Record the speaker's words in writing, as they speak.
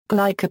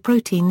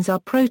Glycoproteins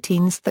are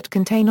proteins that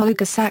contain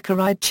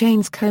oligosaccharide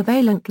chains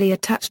covalently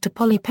attached to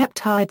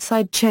polypeptide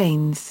side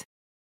chains.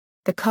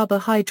 The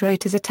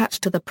carbohydrate is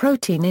attached to the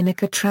protein in a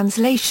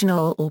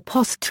cotranslational or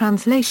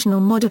posttranslational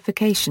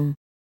modification.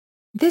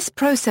 This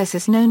process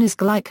is known as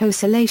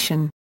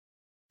glycosylation.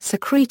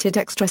 Secreted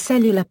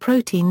extracellular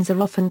proteins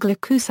are often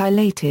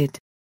glycosylated.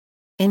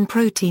 In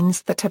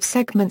proteins that have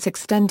segments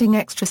extending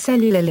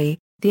extracellularly,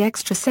 the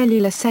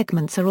extracellular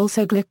segments are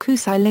also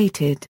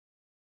glycosylated.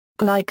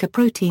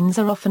 Glycoproteins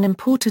are often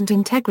important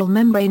integral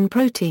membrane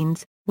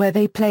proteins, where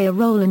they play a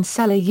role in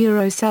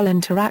cell-cell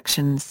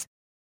interactions.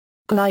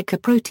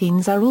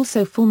 Glycoproteins are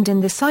also formed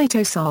in the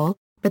cytosol,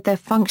 but their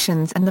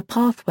functions and the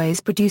pathways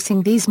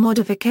producing these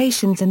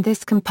modifications in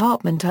this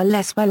compartment are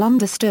less well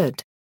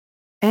understood.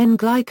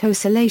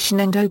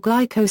 N-glycosylation and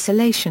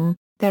O-glycosylation.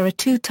 There are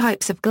two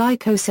types of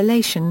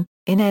glycosylation.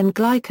 In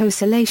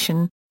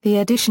N-glycosylation, the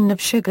addition of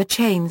sugar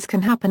chains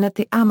can happen at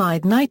the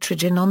amide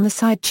nitrogen on the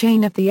side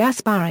chain of the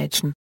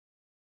asparagine.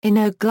 In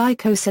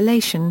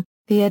O-glycosylation,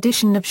 the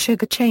addition of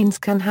sugar chains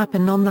can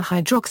happen on the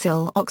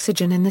hydroxyl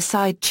oxygen in the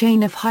side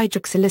chain of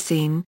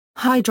hydroxylysine,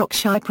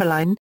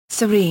 hydroxyproline,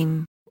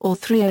 serine, or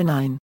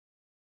threonine.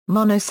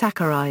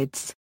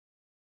 Monosaccharides.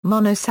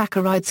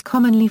 Monosaccharides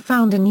commonly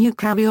found in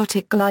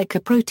eukaryotic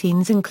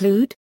glycoproteins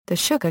include, the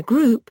sugar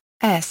group,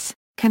 S,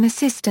 can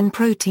assist in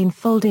protein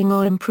folding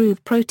or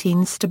improve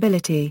protein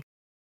stability.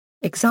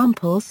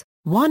 Examples: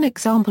 one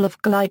example of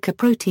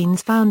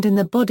glycoproteins found in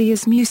the body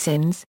is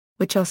mucins,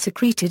 which are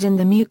secreted in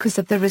the mucus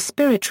of the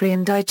respiratory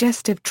and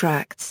digestive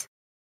tracts.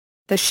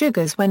 The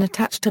sugars when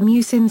attached to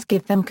mucins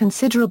give them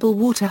considerable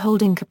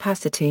water-holding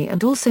capacity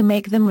and also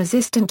make them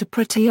resistant to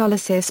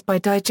proteolysis by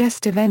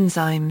digestive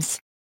enzymes.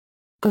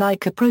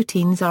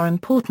 Glycoproteins are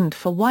important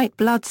for white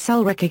blood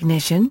cell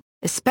recognition,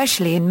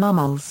 especially in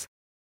mammals.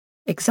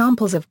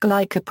 Examples of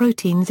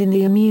glycoproteins in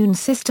the immune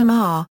system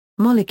are,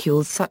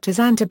 molecules such as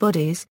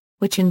antibodies,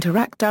 which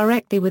interact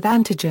directly with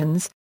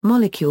antigens,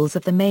 molecules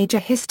of the major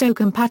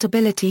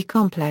histocompatibility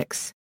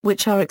complex,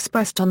 which are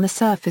expressed on the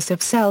surface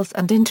of cells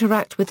and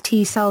interact with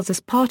T cells as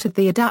part of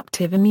the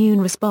adaptive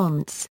immune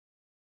response.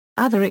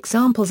 Other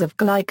examples of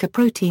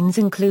glycoproteins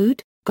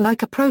include,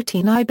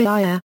 glycoprotein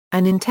IBIA,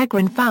 an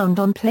integrin found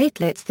on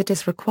platelets that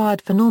is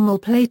required for normal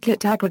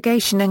platelet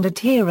aggregation and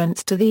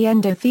adherence to the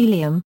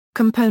endothelium,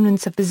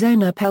 components of the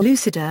zona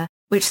pellucida,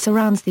 which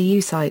surrounds the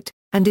oocyte,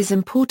 and is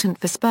important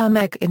for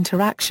sperm-egg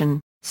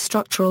interaction,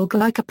 structural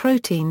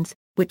glycoproteins,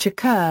 which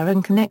occur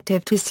in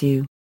connective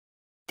tissue.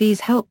 These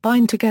help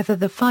bind together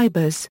the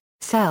fibers,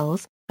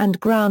 cells, and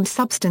ground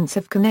substance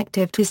of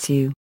connective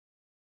tissue.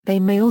 They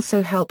may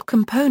also help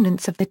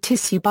components of the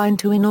tissue bind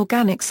to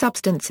inorganic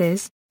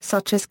substances,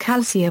 such as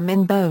calcium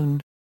in bone.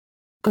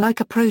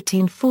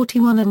 Glycoprotein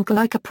 41 and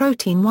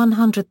glycoprotein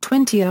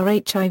 120 are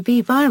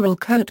HIV viral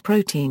coat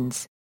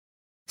proteins.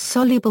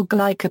 Soluble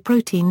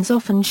glycoproteins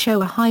often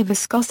show a high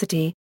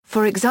viscosity,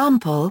 for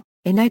example,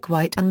 in egg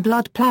white and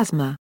blood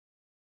plasma.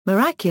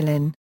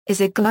 Miraculin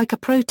is a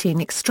glycoprotein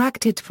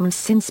extracted from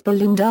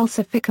Cinsperlum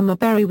dulcificum, a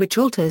berry which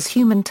alters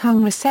human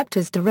tongue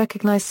receptors to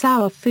recognize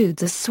sour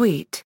foods as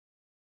sweet.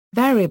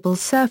 Variable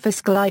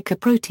surface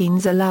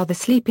glycoproteins allow the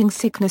sleeping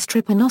sickness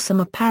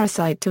trypanosoma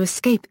parasite to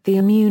escape the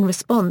immune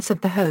response of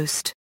the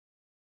host.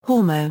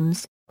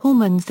 Hormones.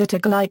 Hormones that are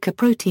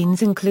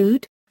glycoproteins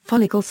include,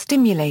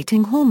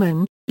 follicle-stimulating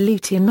hormone,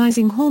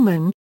 luteinizing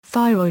hormone,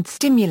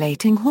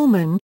 thyroid-stimulating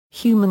hormone,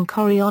 human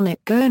chorionic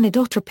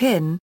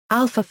gonadotropin,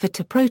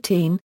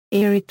 alpha-fetoprotein,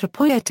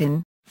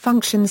 erythropoietin.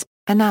 Functions,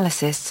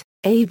 analysis.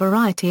 A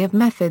variety of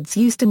methods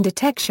used in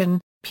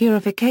detection,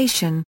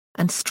 purification,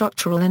 and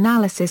structural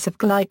analysis of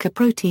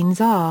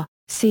glycoproteins are,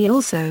 see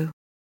also.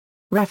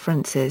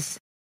 References.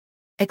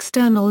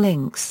 External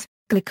links,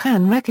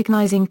 glycan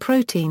recognizing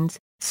proteins,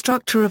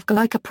 structure of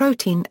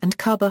glycoprotein and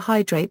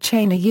carbohydrate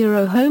chain, a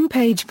Euro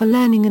homepage for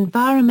learning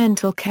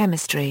environmental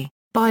chemistry,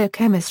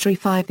 biochemistry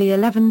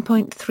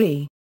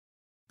 5e11.3.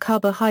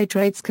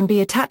 Carbohydrates can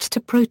be attached to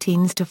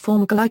proteins to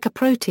form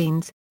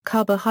glycoproteins,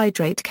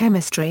 carbohydrate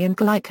chemistry and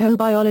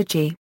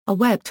glycobiology, a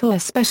web tour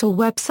special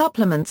web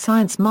supplement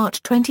Science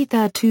March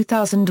 23,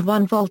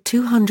 2001 Vol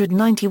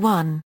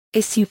 291,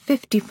 Issue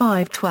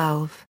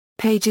 5512,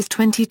 pages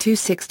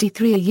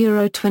 2263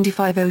 Euro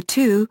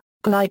 2502,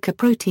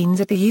 Glycoproteins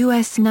at the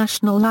U.S.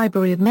 National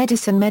Library of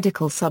Medicine.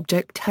 Medical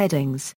subject headings.